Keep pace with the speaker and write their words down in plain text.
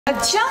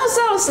Chaeryeong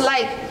sounds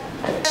like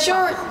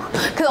short.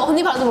 그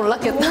언니 발음도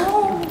몰랐겠다.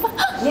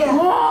 Yeah.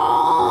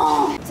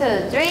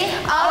 2, 3.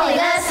 Only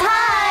us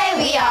high.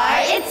 We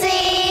are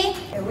ITZY.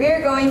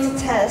 We're going to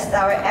test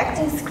our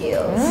acting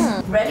skills.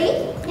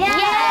 Ready?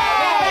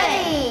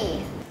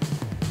 Yay!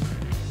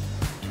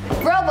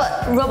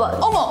 Robot.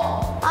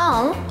 어머.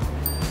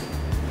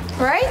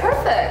 Right?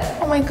 Perfect.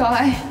 Oh my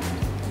god.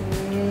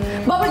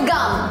 Bubble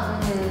gum.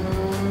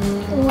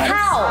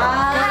 Cow.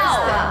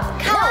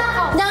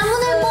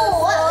 나무늘보.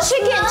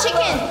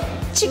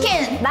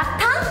 Chicken.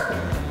 낙타?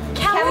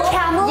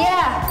 Camel.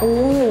 Yeah.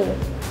 오.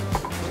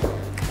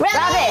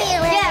 Rabbit.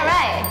 Yeah,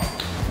 right.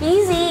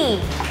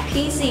 Easy.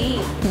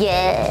 PC.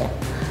 Yeah.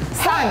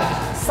 Sun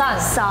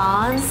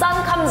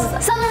comes.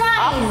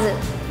 Sunrise.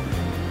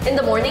 In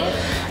the morning.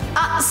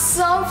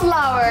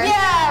 Sunflower.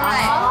 Yeah,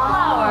 right.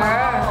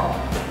 Wow.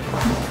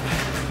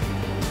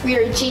 We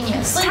are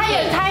genius.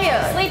 Tired.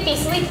 Sleepy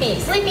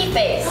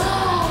face.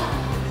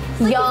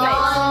 Yawn.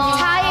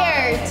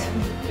 Tired.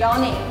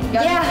 Yawning.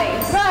 Yawning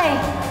face. Right.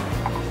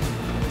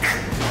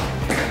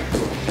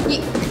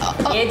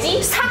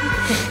 예지?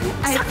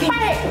 삭발.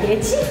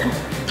 예지?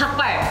 닭발.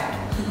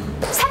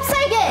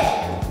 삽살개.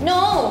 No.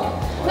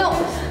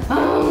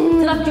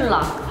 드라큘라.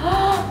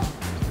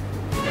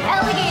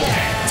 Alligator.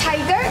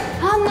 Tiger?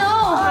 No.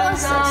 I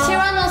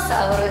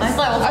Tyrannosaurus.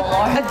 thought it was a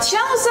lord.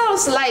 Chaeryeong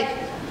sounds like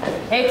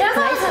Hey, that's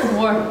is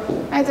more.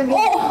 I don't know.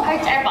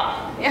 팔 짧아.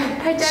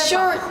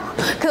 Short.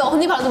 그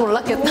언니 발음도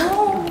몰랐겠다.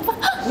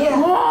 Yeah.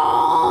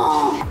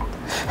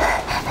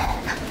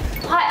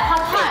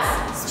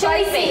 hot.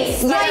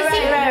 Spicy.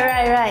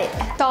 Right.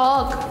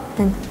 Dog.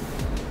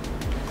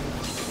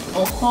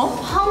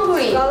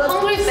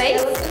 Hungry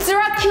face.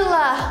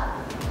 Dracula.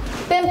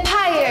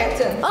 Vampire.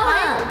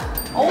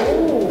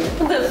 오.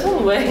 근데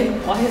손 왜?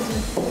 와해서.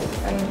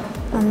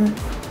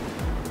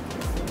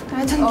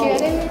 I don't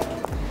get it.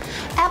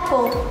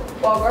 Apple.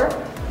 Burger.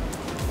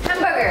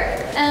 Hamburger.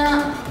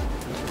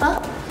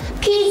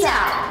 Pizza.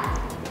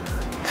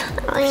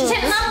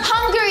 Chipmunk.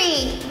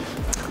 Hungry.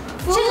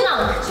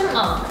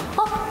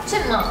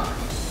 Chipmunk.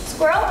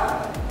 Squirrel.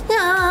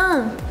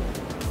 야.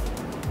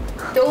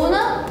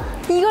 Donut.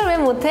 이걸 왜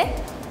못해?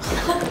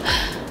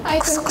 I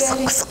don't get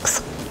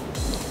it.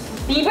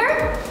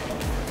 Beaver?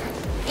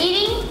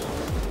 Eating.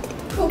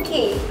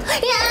 Cookie.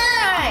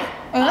 Yeah.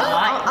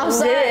 I'm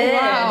sorry.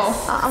 Wow.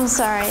 I'm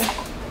sorry.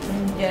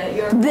 Yeah,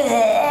 you're.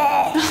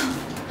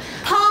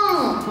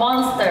 Tongue.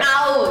 Monster.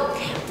 Out.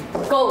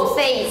 Go.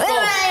 Say. Go.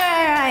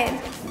 Right.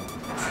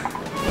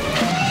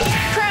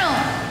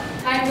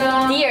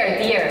 Crown.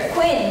 Deer.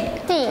 Queen.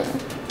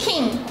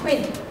 King.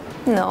 Queen.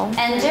 No.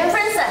 Angel.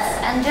 Princess.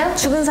 Angel.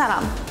 죽은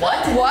사람.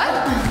 What?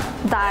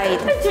 Died.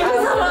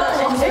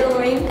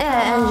 Angeline.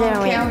 Yeah,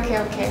 Angeline.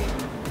 Okay.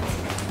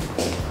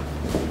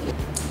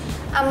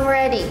 I'm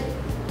ready.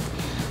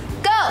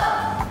 Go.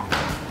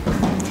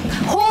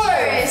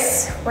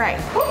 Horse. Right.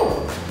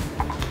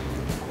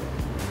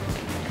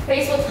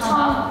 Face with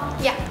tongue.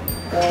 Yeah.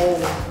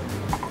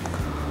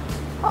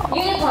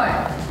 Unicorn.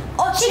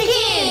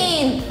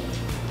 Chicken.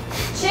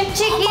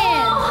 Chicken.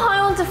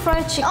 I want to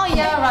fry chicken. Oh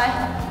yeah, right.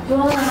 You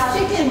want to have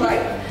chicken,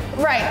 right?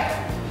 Right.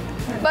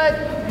 But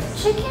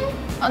Chicken.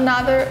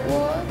 another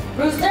word.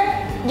 Rooster.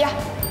 Yeah.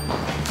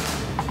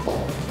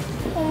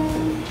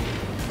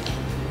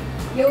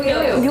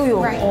 Yo-yo.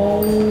 Yo-yo. Right.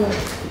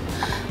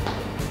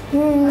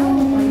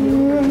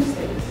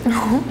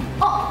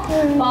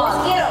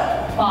 Mosquito.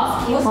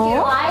 Mosquito.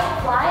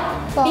 Fly.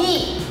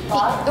 Bee.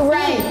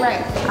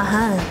 Right.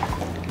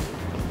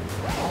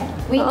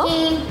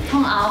 Winking.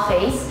 Tongue out.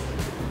 Face.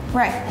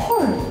 Right.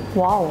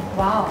 Wow.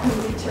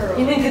 Literal.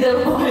 있는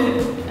그대로.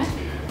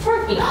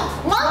 Turkey.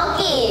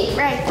 Monkey.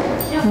 Right.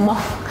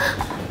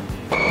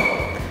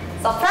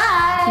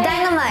 Surprise.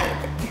 Dynamite.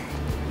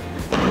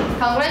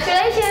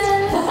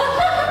 Congratulations.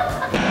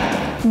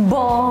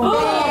 Bomb.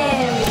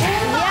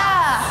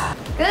 Yeah.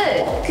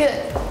 Good. Okay.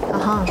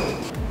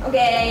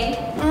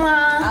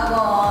 I'm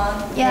on.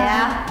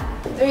 Yeah.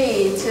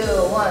 3,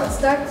 2, 1,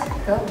 start.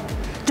 Go.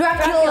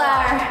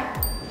 Dracula.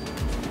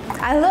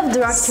 I love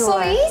Dracula.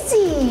 So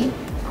easy.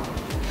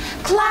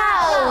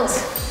 Cloud.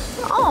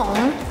 Oh.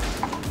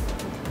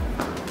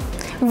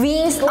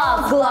 Wings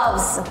of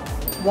gloves.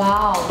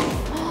 Wow.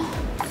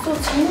 So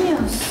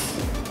genius.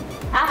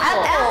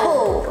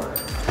 Apple.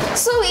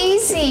 So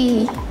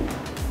easy.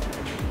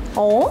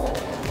 Oh.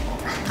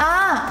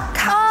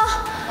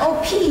 Oh,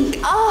 pee.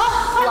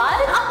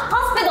 Blood.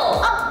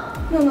 Hospital.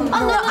 No. I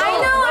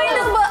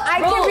know, but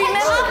I can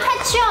remember.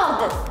 Pet shop.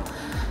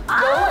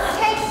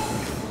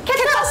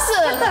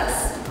 Cactus.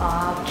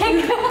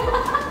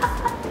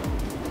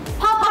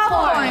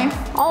 Popcorn.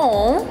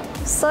 Oh,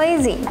 so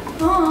easy.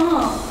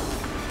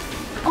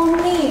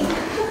 Only.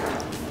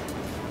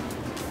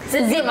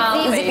 Zip your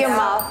mouth. Zip your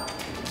mouth.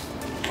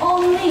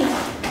 Only.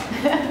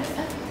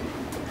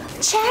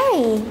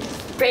 Cherry.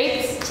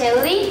 Grapes.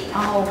 Jelly.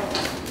 Oh.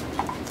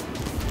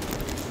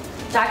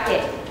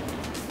 Jacket.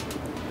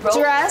 Rope.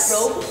 Dress.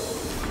 Rope.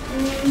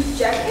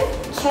 Jacket.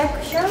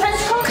 Check shirt.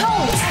 Trench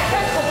coat.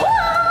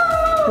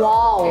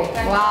 Wow.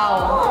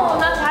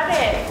 나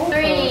잘해.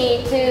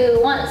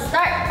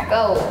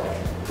 Go.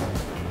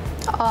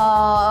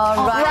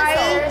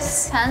 Write.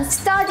 Pen.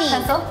 Study.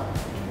 Pencil.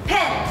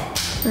 Pen.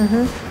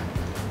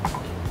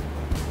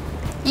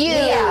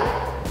 You.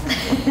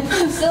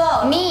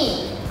 Slow.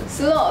 Me.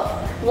 Sloth.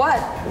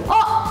 What?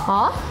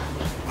 Huh?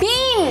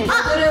 Bean.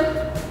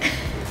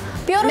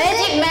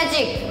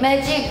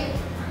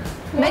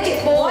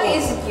 Magic ball. Why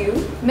is it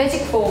you?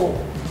 Magic ball.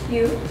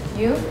 You.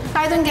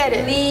 I don't get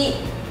it.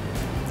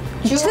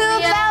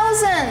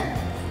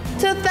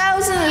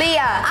 2000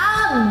 Leah.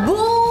 아, 무.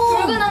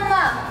 붉은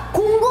엄마.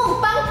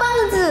 공공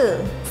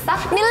빵빵즈.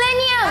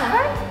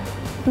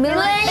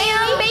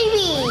 Millennium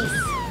babies.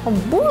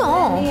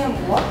 뭐야? Millennium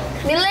what?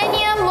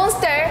 Millennium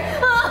monster.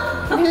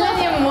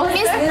 Millennium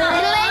monster.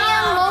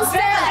 Millennium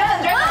monster.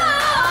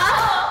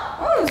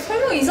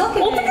 설명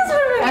이상해. 어떻게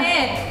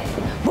설명해?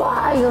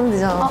 와, 이건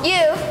되잖아.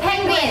 You.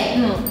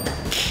 펭귄.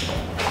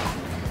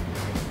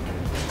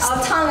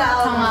 Tongue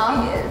out. Tongue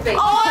out. Face.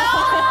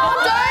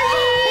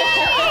 Dirty.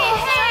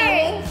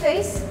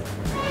 Face.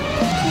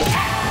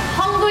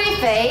 Hungry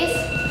face.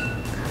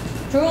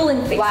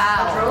 Drooling face.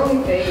 Wow.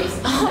 Drawing face.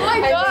 Oh my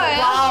god.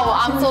 Wow,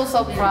 I'm so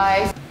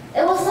surprised.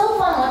 It was so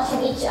fun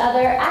watching each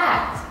other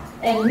act.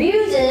 And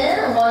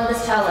Ryujin won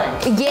this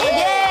challenge.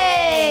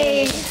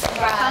 Yay!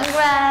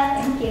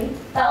 Congrats. Thank you.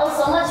 That was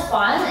so much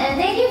fun. And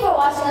thank you for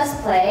watching us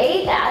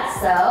play That's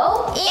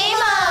So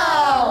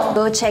Emo!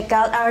 Go check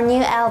out our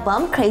new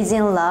album, Crazy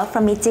in Love,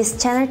 from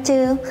ITZY's channel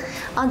too.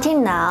 Until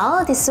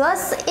now, this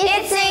was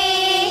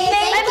ITZY!